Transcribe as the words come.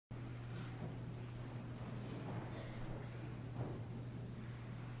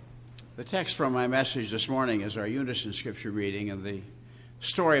The text from my message this morning is our unison scripture reading of the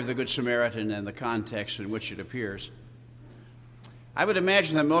story of the Good Samaritan and the context in which it appears. I would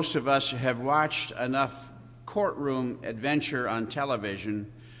imagine that most of us have watched enough courtroom adventure on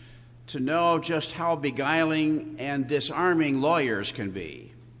television to know just how beguiling and disarming lawyers can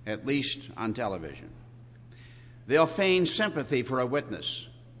be, at least on television. They'll feign sympathy for a witness.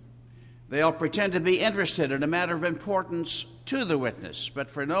 They'll pretend to be interested in a matter of importance to the witness,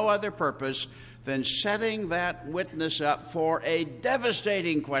 but for no other purpose than setting that witness up for a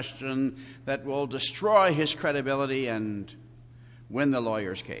devastating question that will destroy his credibility and win the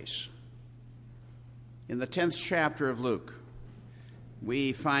lawyer's case. In the 10th chapter of Luke,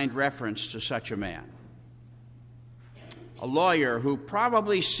 we find reference to such a man. A lawyer who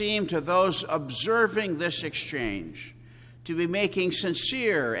probably seemed to those observing this exchange to be making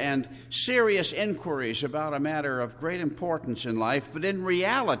sincere and serious inquiries about a matter of great importance in life, but in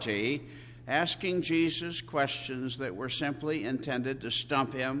reality, asking Jesus questions that were simply intended to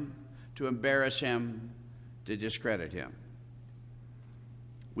stump him, to embarrass him, to discredit him.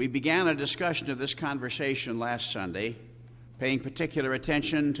 We began a discussion of this conversation last Sunday, paying particular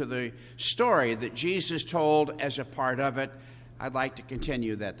attention to the story that Jesus told as a part of it. I'd like to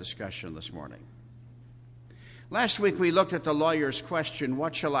continue that discussion this morning. Last week we looked at the lawyer's question,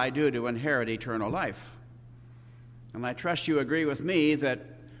 what shall I do to inherit eternal life? And I trust you agree with me that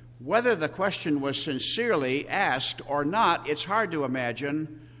whether the question was sincerely asked or not, it's hard to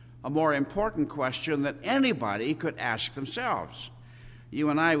imagine a more important question that anybody could ask themselves. You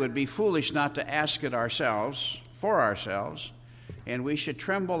and I would be foolish not to ask it ourselves, for ourselves, and we should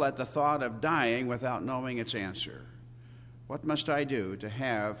tremble at the thought of dying without knowing its answer. What must I do to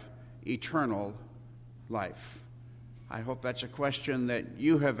have eternal life? I hope that's a question that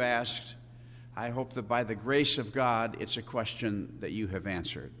you have asked. I hope that by the grace of God, it's a question that you have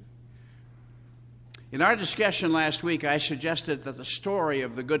answered. In our discussion last week, I suggested that the story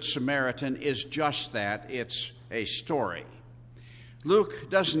of the Good Samaritan is just that. It's a story. Luke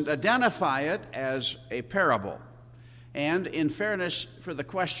doesn't identify it as a parable. And in fairness for the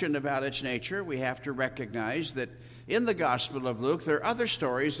question about its nature, we have to recognize that in the Gospel of Luke, there are other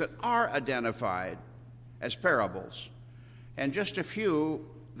stories that are identified as parables, and just a few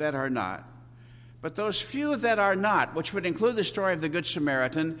that are not. But those few that are not, which would include the story of the Good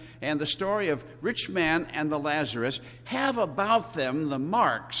Samaritan and the story of rich man and the Lazarus, have about them the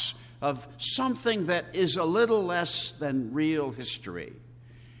marks of something that is a little less than real history,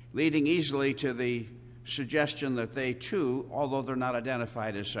 leading easily to the suggestion that they too, although they're not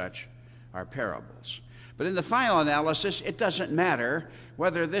identified as such, are parables. But in the final analysis, it doesn't matter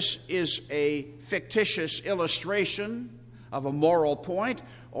whether this is a fictitious illustration of a moral point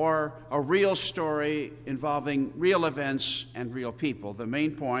or a real story involving real events and real people. The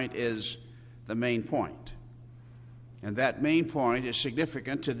main point is the main point. And that main point is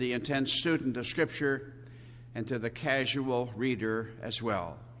significant to the intense student of Scripture and to the casual reader as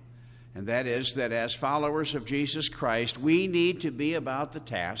well. And that is that as followers of Jesus Christ, we need to be about the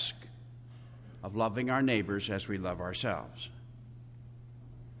task of loving our neighbors as we love ourselves.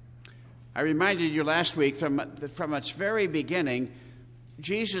 I reminded you last week that from its very beginning,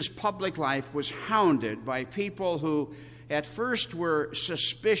 Jesus' public life was hounded by people who at first were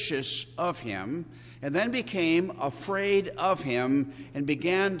suspicious of him and then became afraid of him and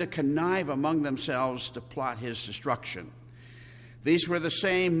began to connive among themselves to plot his destruction. These were the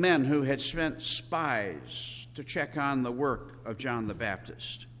same men who had sent spies to check on the work of John the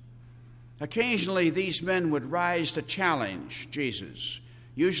Baptist. Occasionally, these men would rise to challenge Jesus,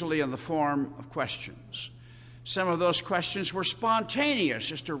 usually in the form of questions. Some of those questions were spontaneous,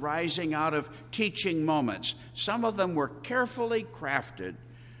 just arising out of teaching moments. Some of them were carefully crafted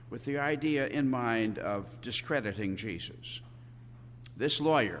with the idea in mind of discrediting Jesus. This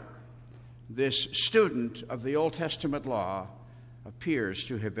lawyer, this student of the Old Testament law, appears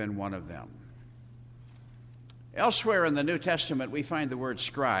to have been one of them. Elsewhere in the New Testament, we find the word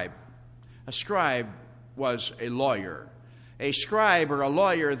scribe. A scribe was a lawyer. A scribe or a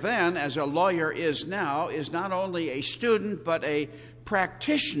lawyer then, as a lawyer is now, is not only a student but a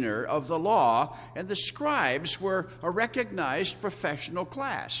practitioner of the law, and the scribes were a recognized professional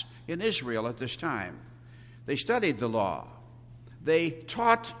class in Israel at this time. They studied the law. They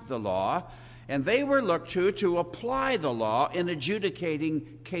taught the law, and they were looked to apply the law in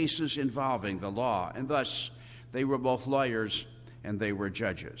adjudicating cases involving the law, and thus they were both lawyers and they were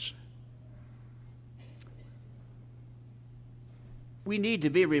judges. We need to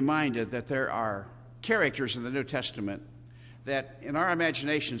be reminded that there are characters in the New Testament that in our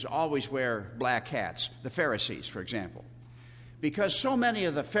imaginations always wear black hats, the Pharisees, for example. because so many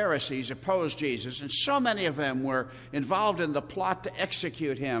of the Pharisees opposed Jesus and so many of them were involved in the plot to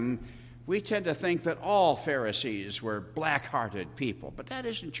execute him, we tend to think that all Pharisees were black-hearted people, but that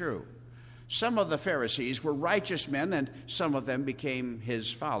isn't true. Some of the Pharisees were righteous men, and some of them became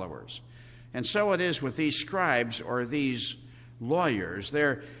his followers. And so it is with these scribes or these lawyers.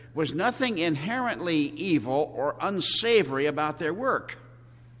 There was nothing inherently evil or unsavory about their work,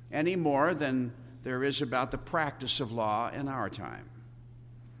 any more than there is about the practice of law in our time.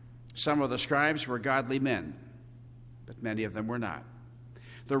 Some of the scribes were godly men, but many of them were not.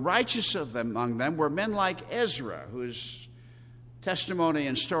 The righteous of them among them were men like Ezra, whose testimony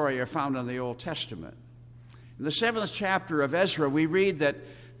and story are found in the Old Testament. In the 7th chapter of Ezra, we read that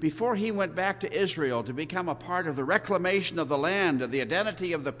before he went back to Israel to become a part of the reclamation of the land, of the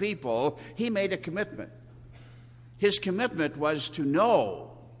identity of the people, he made a commitment. His commitment was to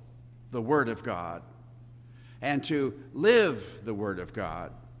know the Word of God and to live the Word of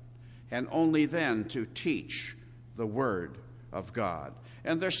God, and only then to teach the Word of God.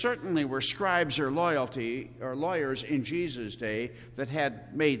 And there certainly were scribes or lawyers in Jesus' day that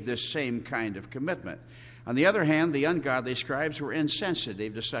had made this same kind of commitment. On the other hand, the ungodly scribes were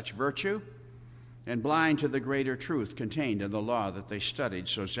insensitive to such virtue and blind to the greater truth contained in the law that they studied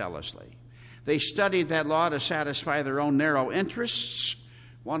so zealously. They studied that law to satisfy their own narrow interests,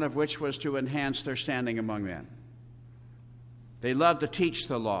 one of which was to enhance their standing among men. They loved to teach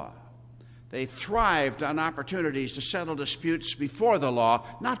the law. They thrived on opportunities to settle disputes before the law,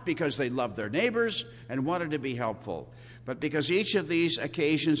 not because they loved their neighbors and wanted to be helpful, but because each of these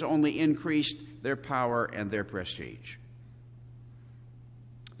occasions only increased their power and their prestige.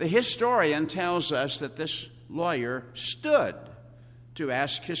 The historian tells us that this lawyer stood to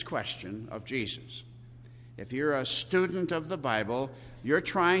ask his question of Jesus. If you're a student of the Bible, you're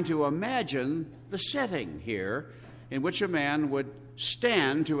trying to imagine the setting here in which a man would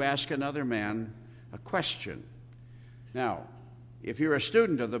stand to ask another man a question. Now, if you're a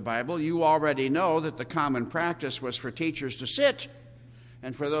student of the Bible, you already know that the common practice was for teachers to sit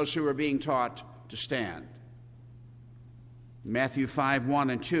and for those who were being taught to stand. Matthew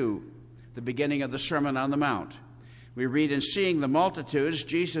 5:1 and 2, the beginning of the Sermon on the Mount. We read, "And seeing the multitudes,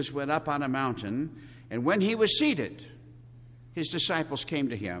 Jesus went up on a mountain, and when he was seated, his disciples came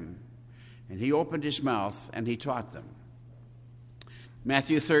to him, and he opened his mouth and he taught them."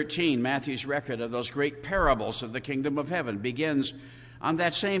 Matthew 13, Matthew's record of those great parables of the kingdom of heaven, begins, "On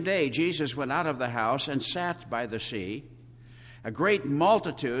that same day, Jesus went out of the house and sat by the sea. A great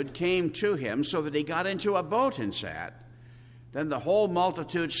multitude came to him, so that he got into a boat and sat. Then the whole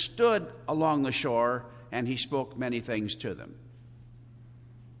multitude stood along the shore, and he spoke many things to them."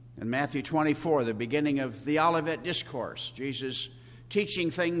 In Matthew 24, the beginning of the Olivet Discourse, Jesus teaching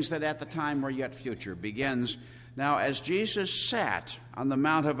things that at the time were yet future, begins, "Now as Jesus sat on the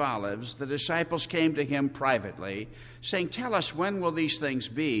Mount of Olives, the disciples came to him privately, saying, 'Tell us, when will these things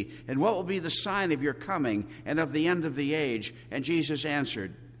be? And what will be the sign of your coming and of the end of the age?' And Jesus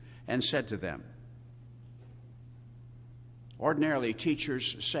answered and said to them." Ordinarily,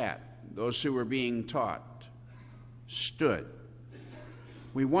 teachers sat. Those who were being taught stood.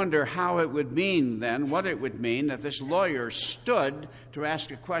 We wonder how it would mean then, what it would mean that this lawyer stood to ask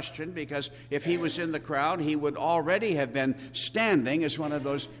a question, because if he was in the crowd, he would already have been standing as one of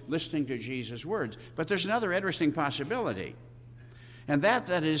those listening to Jesus' words. But there's another interesting possibility. And that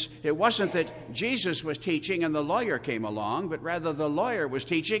is, it wasn't that Jesus was teaching and the lawyer came along, but rather the lawyer was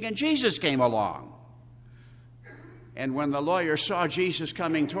teaching and Jesus came along. And when the lawyer saw Jesus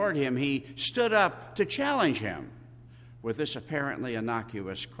coming toward him, he stood up to challenge him with this apparently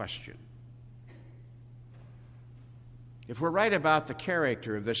innocuous question. If we're right about the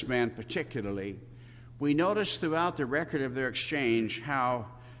character of this man particularly, we notice throughout the record of their exchange how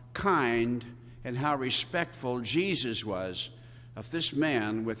kind and how respectful Jesus was of this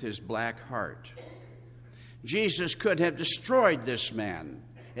man with his black heart. Jesus could have destroyed this man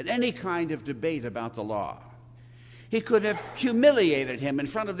in any kind of debate about the law. He could have humiliated him in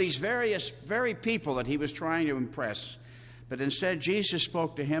front of these very people that he was trying to impress. But instead, Jesus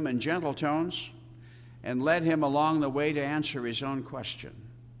spoke to him in gentle tones and led him along the way to answer his own question.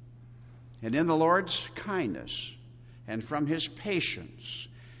 And in the Lord's kindness and from his patience,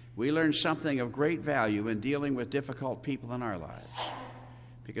 we learn something of great value in dealing with difficult people in our lives.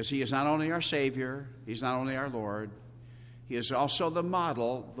 Because he is not only our Savior, he's not only our Lord, he is also the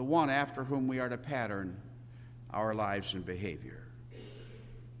model, the one after whom we are to pattern our lives and behavior.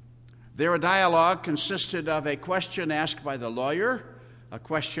 Their dialogue consisted of a question asked by the lawyer, a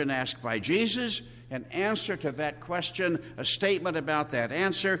question asked by Jesus, an answer to that question, a statement about that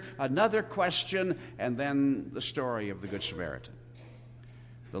answer, another question, and then the story of the Good Samaritan.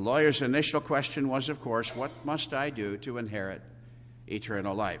 The lawyer's initial question was, of course, what must I do to inherit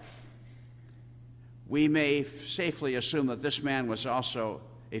eternal life? We may safely assume that this man was also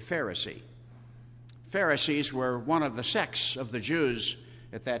a Pharisee. Pharisees were one of the sects of the Jews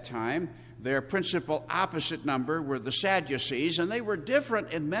at that time. Their principal opposite number were the Sadducees, and they were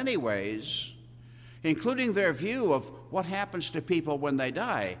different in many ways, including their view of what happens to people when they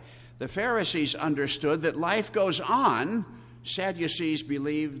die. The Pharisees understood that life goes on. Sadducees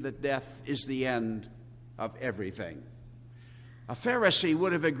believed that death is the end of everything. A Pharisee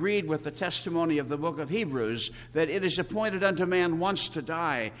would have agreed with the testimony of the book of Hebrews that it is appointed unto man once to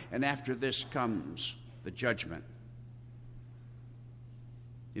die, and after this comes the judgment.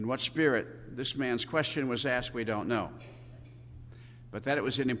 In what spirit this man's question was asked, we don't know. But that it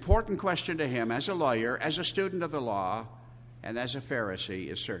was an important question to him as a lawyer, as a student of the law, and as a Pharisee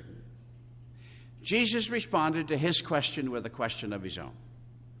is certain. Jesus responded to his question with a question of his own.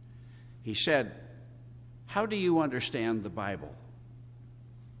 He said, "How do you understand the Bible?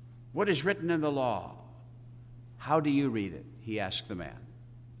 What is written in the law? How do you read it?" he asked the man.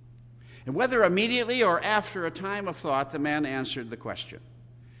 And whether immediately or after a time of thought, the man answered the question.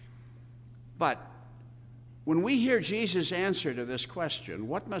 But when we hear Jesus' answer to this question,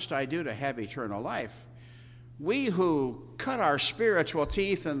 what must I do to have eternal life? We who cut our spiritual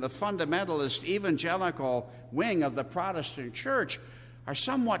teeth in the fundamentalist evangelical wing of the Protestant church are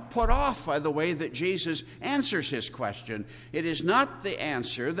somewhat put off by the way that Jesus answers his question. It is not the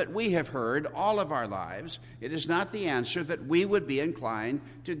answer that we have heard all of our lives. It is not the answer that we would be inclined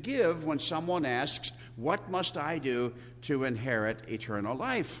to give when someone asks, "What must I do to inherit eternal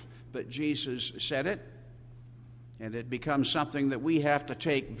life?" But Jesus said it, and it becomes something that we have to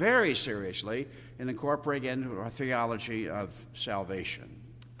take very seriously and incorporate into our theology of salvation.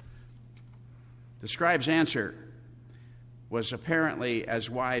 The scribe's answer was apparently as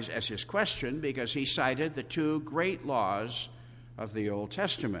wise as his question, because he cited the two great laws of the Old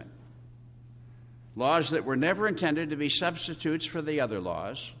Testament. Laws that were never intended to be substitutes for the other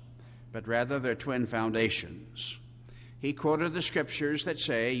laws, but rather their twin foundations. He quoted the scriptures that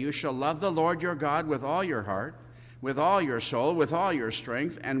say, "You shall love the Lord your God with all your heart, with all your soul, with all your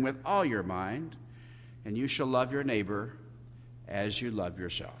strength, and with all your mind, and you shall love your neighbor as you love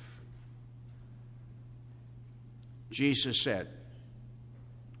yourself." Jesus said,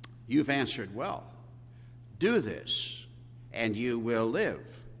 "You've answered well. Do this, and you will live."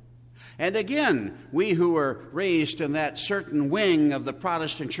 And again, we who were raised in that certain wing of the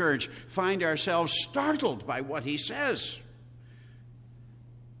Protestant church find ourselves startled by what he says.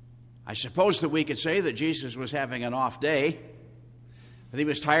 I suppose that we could say that Jesus was having an off day, that he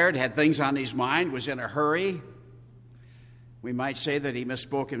was tired, had things on his mind, was in a hurry. We might say that he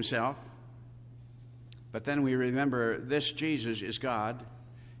misspoke himself. But then we remember this Jesus is God,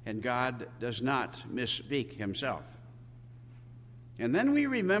 and God does not misspeak himself. And then we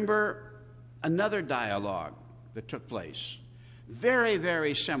remember another dialogue that took place, very,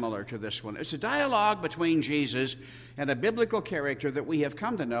 very similar to this one. It's a dialogue between Jesus and a biblical character that we have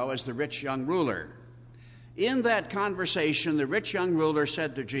come to know as the rich young ruler. In that conversation, the rich young ruler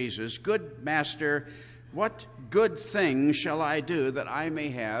said to Jesus, "Good master, what good thing shall I do that I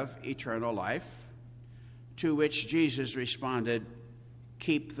may have eternal life?" To which Jesus responded,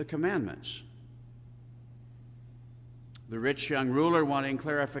 "Keep the commandments." The rich young ruler, wanting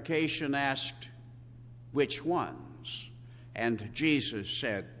clarification, asked, "Which ones?" And Jesus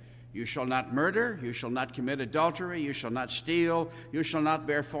said, "You shall not murder, you shall not commit adultery, you shall not steal, you shall not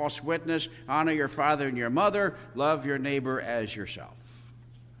bear false witness, honor your father and your mother, love your neighbor as yourself."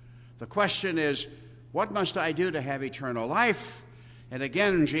 The question is, what must I do to have eternal life? And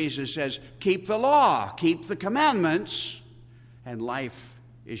again, Jesus says, keep the law, keep the commandments, and life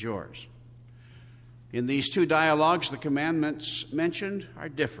is yours. In these two dialogues, the commandments mentioned are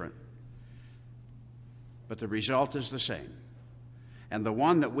different, but the result is the same. And the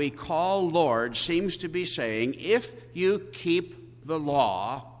one that we call Lord seems to be saying, if you keep the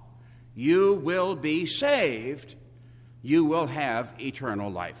law, you will be saved, you will have eternal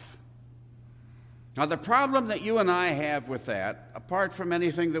life. Now, the problem that you and I have with that, apart from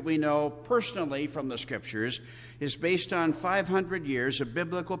anything that we know personally from the Scriptures, is based on 500 years of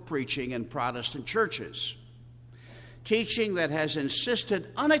biblical preaching in Protestant churches. Teaching that has insisted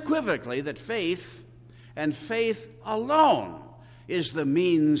unequivocally that faith, and faith alone, is the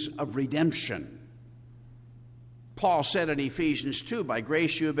means of redemption. Paul said in Ephesians 2, "By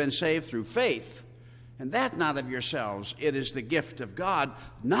grace you have been saved through faith, and that not of yourselves. It is the gift of God,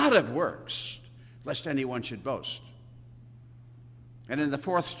 not of works, lest anyone should boast." And in the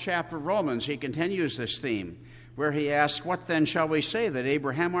 4th chapter of Romans, he continues this theme, where he asks, "What then shall we say that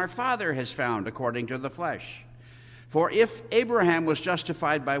Abraham our father has found according to the flesh? For if Abraham was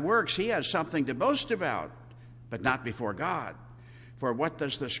justified by works, he has something to boast about, but not before God. For what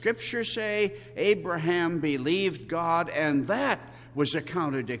does the Scripture say? Abraham believed God, and that was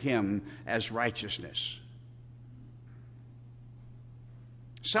accounted to him as righteousness."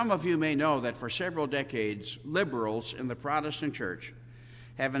 Some of you may know that for several decades, liberals in the Protestant church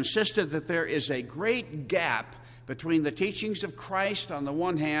have insisted that there is a great gap between the teachings of Christ on the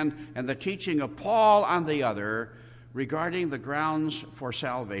one hand and the teaching of Paul on the other regarding the grounds for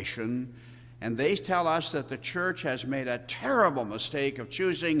salvation. And they tell us that the church has made a terrible mistake of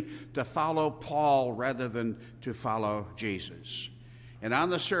choosing to follow Paul rather than to follow Jesus. And on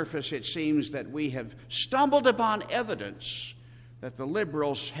the surface, it seems that we have stumbled upon evidence that the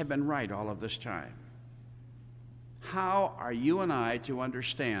liberals have been right all of this time. How are you and I to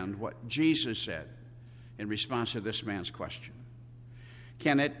understand what Jesus said in response to this man's question?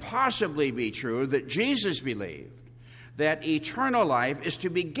 Can it possibly be true that Jesus believed that eternal life is to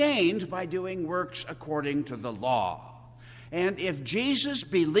be gained by doing works according to the law? And if Jesus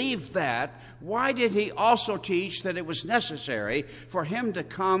believed that, why did he also teach that it was necessary for him to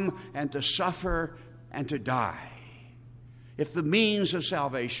come and to suffer and to die, if the means of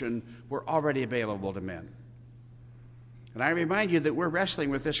salvation were already available to men? And I remind you that we're wrestling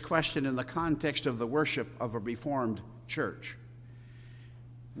with this question in the context of the worship of a Reformed church.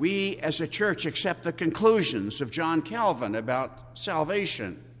 We as a church accept the conclusions of John Calvin about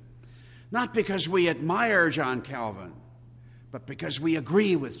salvation, not because we admire John Calvin, but because we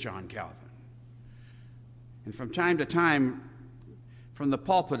agree with John Calvin. And from time to time, from the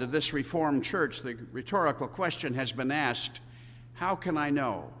pulpit of this Reformed church, the rhetorical question has been asked, how can I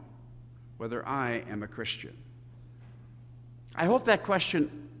know whether I am a Christian? I hope that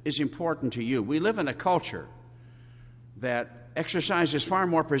question is important to you. We live in a culture that exercises far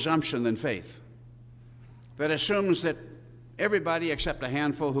more presumption than faith, that assumes that everybody except a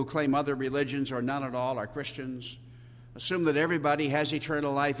handful who claim other religions or none at all are Christians, assume that everybody has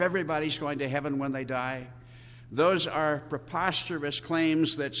eternal life, everybody's going to heaven when they die. Those are preposterous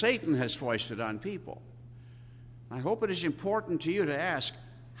claims that Satan has foisted on people. I hope it is important to you to ask,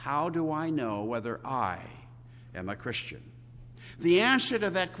 how do I know whether I am a Christian? The answer to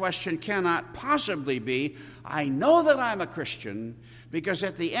that question cannot possibly be, I know that I'm a Christian because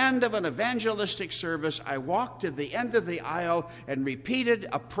at the end of an evangelistic service, I walked to the end of the aisle and repeated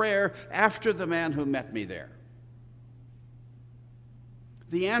a prayer after the man who met me there.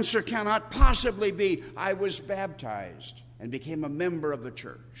 The answer cannot possibly be, I was baptized and became a member of the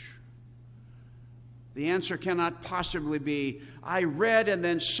church. The answer cannot possibly be, I read and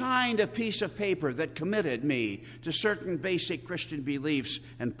then signed a piece of paper that committed me to certain basic Christian beliefs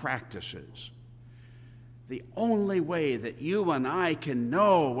and practices. The only way that you and I can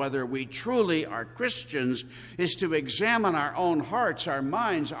know whether we truly are Christians is to examine our own hearts, our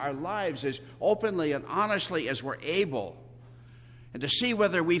minds, our lives as openly and honestly as we're able, and to see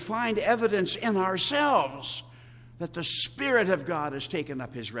whether we find evidence in ourselves that the Spirit of God has taken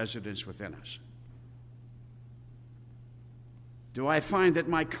up his residence within us. Do I find that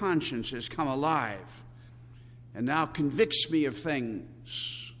my conscience has come alive and now convicts me of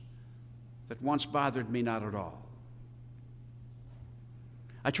things that once bothered me not at all?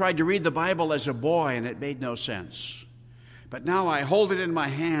 I tried to read the Bible as a boy and it made no sense. But now I hold it in my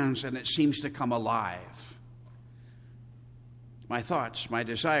hands and it seems to come alive. My thoughts, my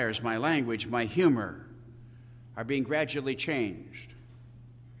desires, my language, my humor are being gradually changed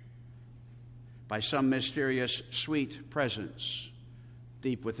by some mysterious, sweet presence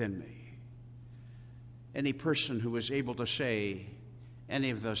deep within me. Any person who is able to say any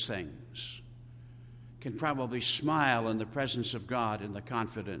of those things can probably smile in the presence of God in the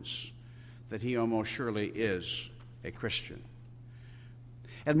confidence that he almost surely is a Christian.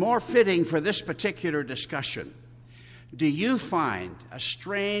 And more fitting for this particular discussion, do you find a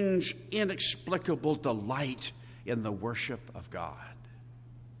strange, inexplicable delight in the worship of God?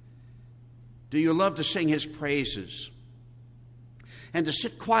 Do you love to sing his praises and to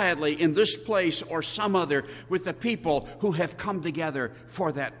sit quietly in this place or some other with the people who have come together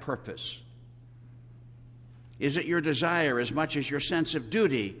for that purpose? Is it your desire as much as your sense of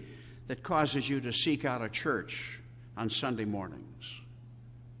duty that causes you to seek out a church on Sunday mornings?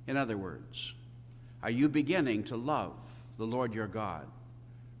 In other words, are you beginning to love the Lord your God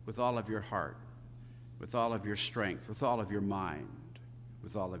with all of your heart, with all of your strength, with all of your mind,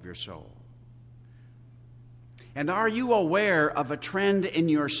 with all of your soul? And are you aware of a trend in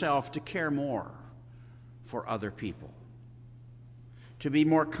yourself to care more for other people? to be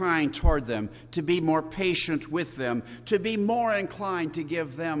more kind toward them, to be more patient with them, to be more inclined to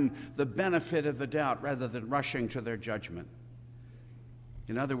give them the benefit of the doubt rather than rushing to their judgment.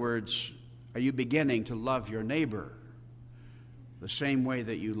 In other words, are you beginning to love your neighbor the same way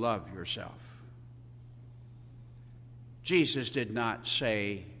that you love yourself? Jesus did not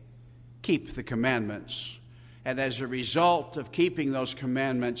say, keep the commandments, and as a result of keeping those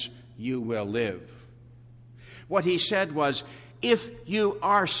commandments, you will live. What he said was, if you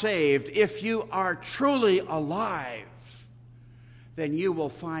are saved, if you are truly alive, then you will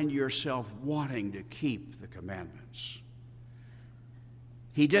find yourself wanting to keep the commandments.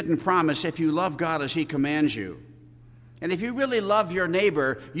 He didn't promise if you love God as he commands you, and if you really love your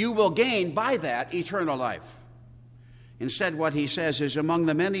neighbor, you will gain by that eternal life. Instead, what he says is, among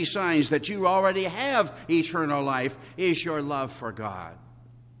the many signs that you already have eternal life is your love for God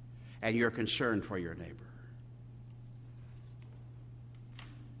and your concern for your neighbor.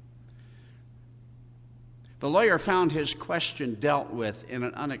 The lawyer found his question dealt with in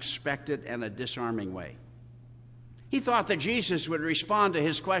an unexpected and a disarming way. He thought that Jesus would respond to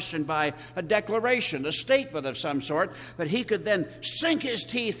his question by a declaration, a statement of some sort that he could then sink his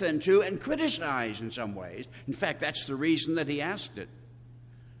teeth into and criticize in some ways. In fact, that's the reason that he asked it.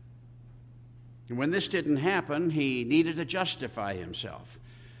 And when this didn't happen, he needed to justify himself.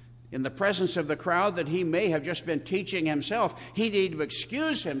 In the presence of the crowd that he may have just been teaching himself, he needed to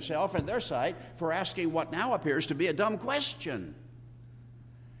excuse himself in their sight for asking what now appears to be a dumb question.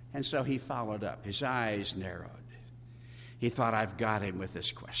 And so he followed up. His eyes narrowed. He thought, I've got him with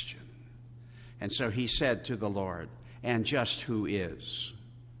this question. And so he said to the Lord, and just who is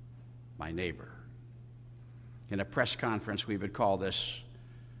my neighbor? In a press conference, we would call this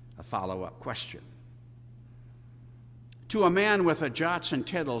a follow-up question. To a man with a jots and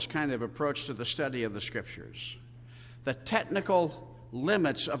tittles kind of approach to the study of the Scriptures, the technical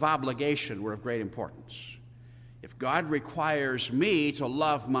limits of obligation were of great importance. If God requires me to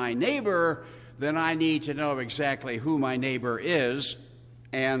love my neighbor, then I need to know exactly who my neighbor is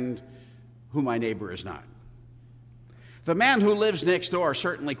and who my neighbor is not. The man who lives next door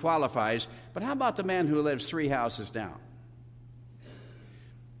certainly qualifies, but how about the man who lives 3 houses down?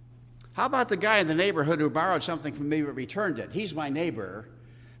 How about the guy in the neighborhood who borrowed something from me but returned it? He's my neighbor,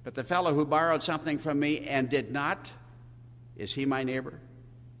 but the fellow who borrowed something from me and did not, is he my neighbor?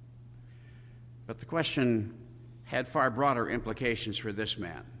 But the question had far broader implications for this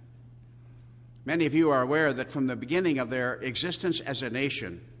man. Many of you are aware that from the beginning of their existence as a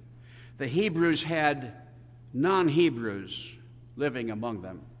nation, the Hebrews had non-Hebrews living among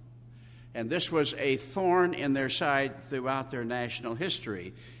them. And this was a thorn in their side throughout their national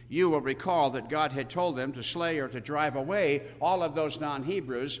history. You will recall that God had told them to slay or to drive away all of those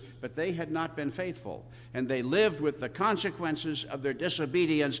non-Hebrews, but they had not been faithful. And they lived with the consequences of their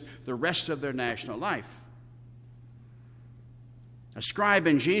disobedience the rest of their national life. A scribe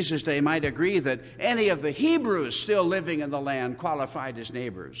in Jesus' day might agree that any of the Hebrews still living in the land qualified as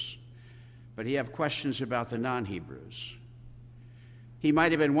neighbors, but he had questions about the non-Hebrews. He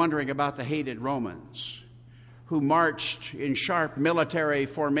might have been wondering about the hated Romans who marched in sharp military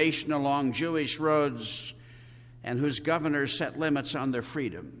formation along Jewish roads and whose governors set limits on their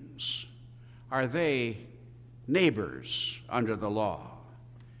freedoms. Are they neighbors under the law?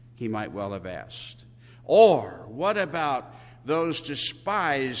 He might well have asked. Or what about those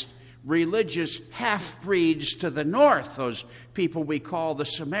despised religious half-breeds to the north, those people we call the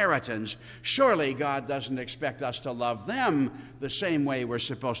Samaritans? Surely God doesn't expect us to love them the same way we're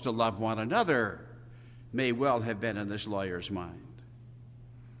supposed to love one another, may well have been in this lawyer's mind.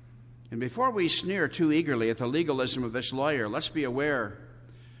 And before we sneer too eagerly at the legalism of this lawyer, let's be aware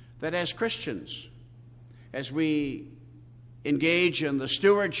that as Christians, as we engage in the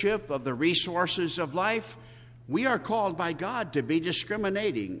stewardship of the resources of life, we are called by God to be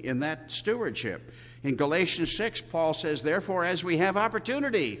discriminating in that stewardship. In Galatians 6, Paul says, therefore, as we have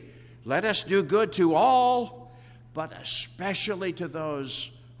opportunity, let us do good to all, but especially to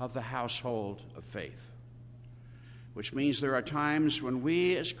those of the household of faith. Which means there are times when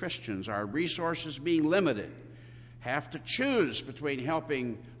we as Christians, our resources being limited, have to choose between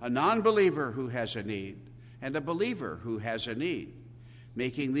helping a non-believer who has a need and a believer who has a need,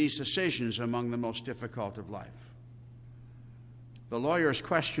 making these decisions among the most difficult of life. The lawyer's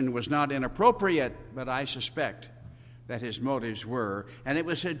question was not inappropriate, but I suspect that his motives were. And it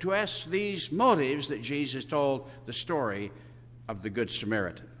was to address these motives that Jesus told the story of the Good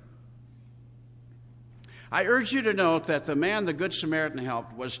Samaritan. I urge you to note that the man the Good Samaritan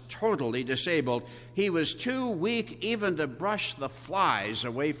helped was totally disabled. He was too weak even to brush the flies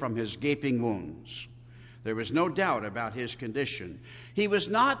away from his gaping wounds. There was no doubt about his condition. He was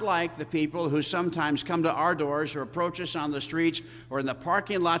not like the people who sometimes come to our doors or approach us on the streets or in the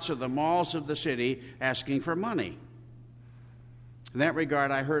parking lots of the malls of the city asking for money. In that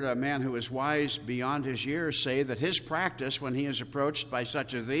regard, I heard a man who was wise beyond his years say that his practice when he is approached by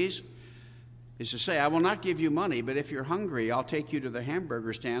such as these is to say, I will not give you money, but if you're hungry, I'll take you to the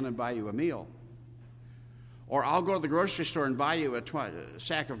hamburger stand and buy you a meal. Or I'll go to the grocery store and buy you a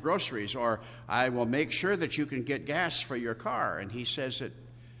sack of groceries, or I will make sure that you can get gas for your car. And he says that,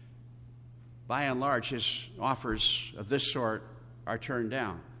 by and large, his offers of this sort are turned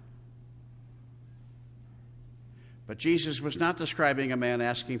down. But Jesus was not describing a man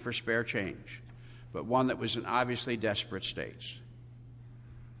asking for spare change, but one that was in obviously desperate states.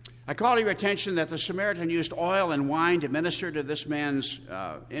 I call your attention that the Samaritan used oil and wine to minister to this man's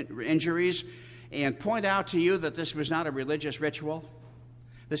injuries, and point out to you that this was not a religious ritual.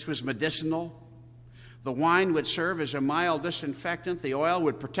 This was medicinal. The wine would serve as a mild disinfectant. The oil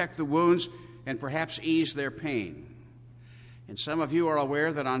would protect the wounds and perhaps ease their pain. And some of you are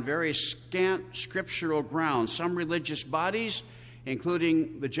aware that on very scant scriptural grounds, some religious bodies,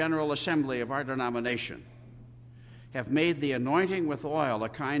 including the General Assembly of our denomination, have made the anointing with oil a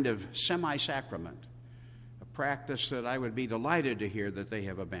kind of semi-sacrament, a practice that I would be delighted to hear that they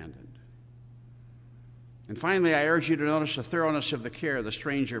have abandoned. And finally, I urge you to notice the thoroughness of the care the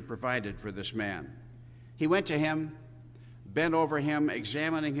stranger provided for this man. He went to him, bent over him,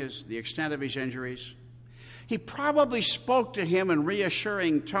 examining the extent of his injuries. He probably spoke to him in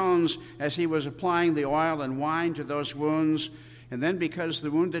reassuring tones as he was applying the oil and wine to those wounds. And then, because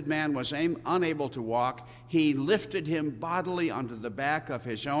the wounded man was unable to walk, he lifted him bodily onto the back of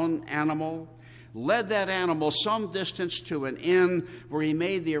his own animal, led that animal some distance to an inn where he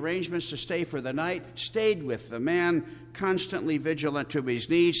made the arrangements to stay for the night, stayed with the man, constantly vigilant to his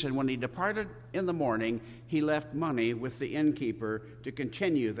needs, and when he departed in the morning, he left money with the innkeeper to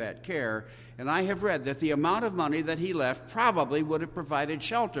continue that care. And I have read that the amount of money that he left probably would have provided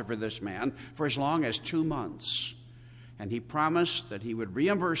shelter for this man for as long as 2 months. And he promised that he would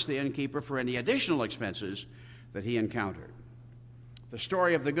reimburse the innkeeper for any additional expenses that he encountered. The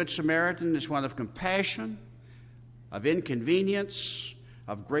story of the Good Samaritan is one of compassion, of inconvenience,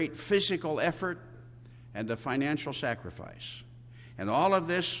 of great physical effort, and of financial sacrifice. And all of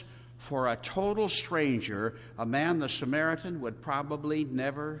this for a total stranger, a man the Samaritan would probably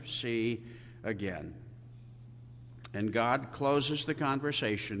never see again. And God closes the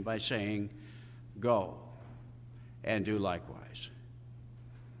conversation by saying, "Go and do likewise."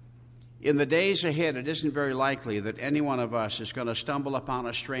 In the days ahead, it isn't very likely that any one of us is going to stumble upon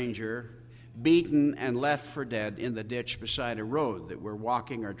a stranger beaten and left for dead in the ditch beside a road that we're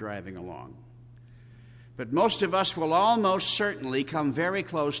walking or driving along. But most of us will almost certainly come very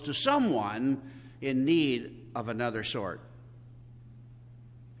close to someone in need of another sort.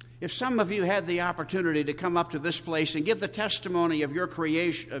 If some of you had the opportunity to come up to this place and give the testimony of your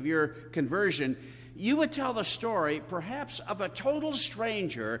creation, of your conversion, you would tell the story, perhaps, of a total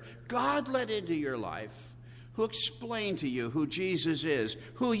stranger God let into your life, who explained to you who Jesus is,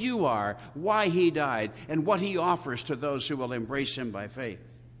 who you are, why he died, and what he offers to those who will embrace him by faith.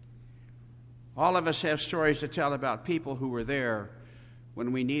 All of us have stories to tell about people who were there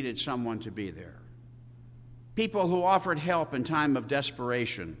when we needed someone to be there. People who offered help in time of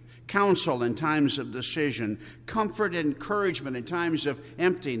desperation, counsel in times of decision, comfort and encouragement in times of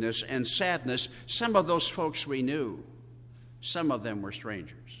emptiness and sadness. Some of those folks we knew. Some of them were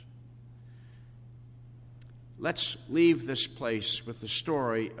strangers. Let's leave this place with the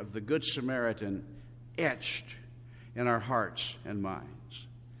story of the Good Samaritan etched in our hearts and minds.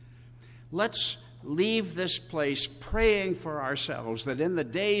 Let's leave this place praying for ourselves that in the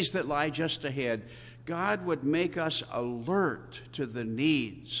days that lie just ahead, God would make us alert to the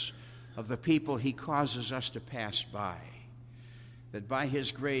needs of the people he causes us to pass by, that by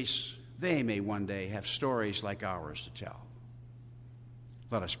his grace they may one day have stories like ours to tell.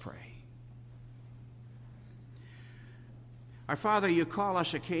 Let us pray. Our Father, you call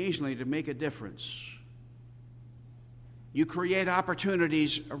us occasionally to make a difference. You create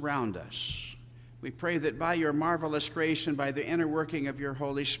opportunities around us. We pray that by your marvelous grace and by the inner working of your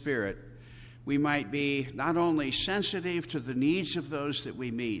Holy Spirit, we might be not only sensitive to the needs of those that we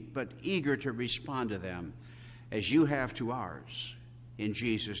meet, but eager to respond to them as you have to ours. In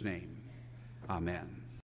Jesus' name, amen.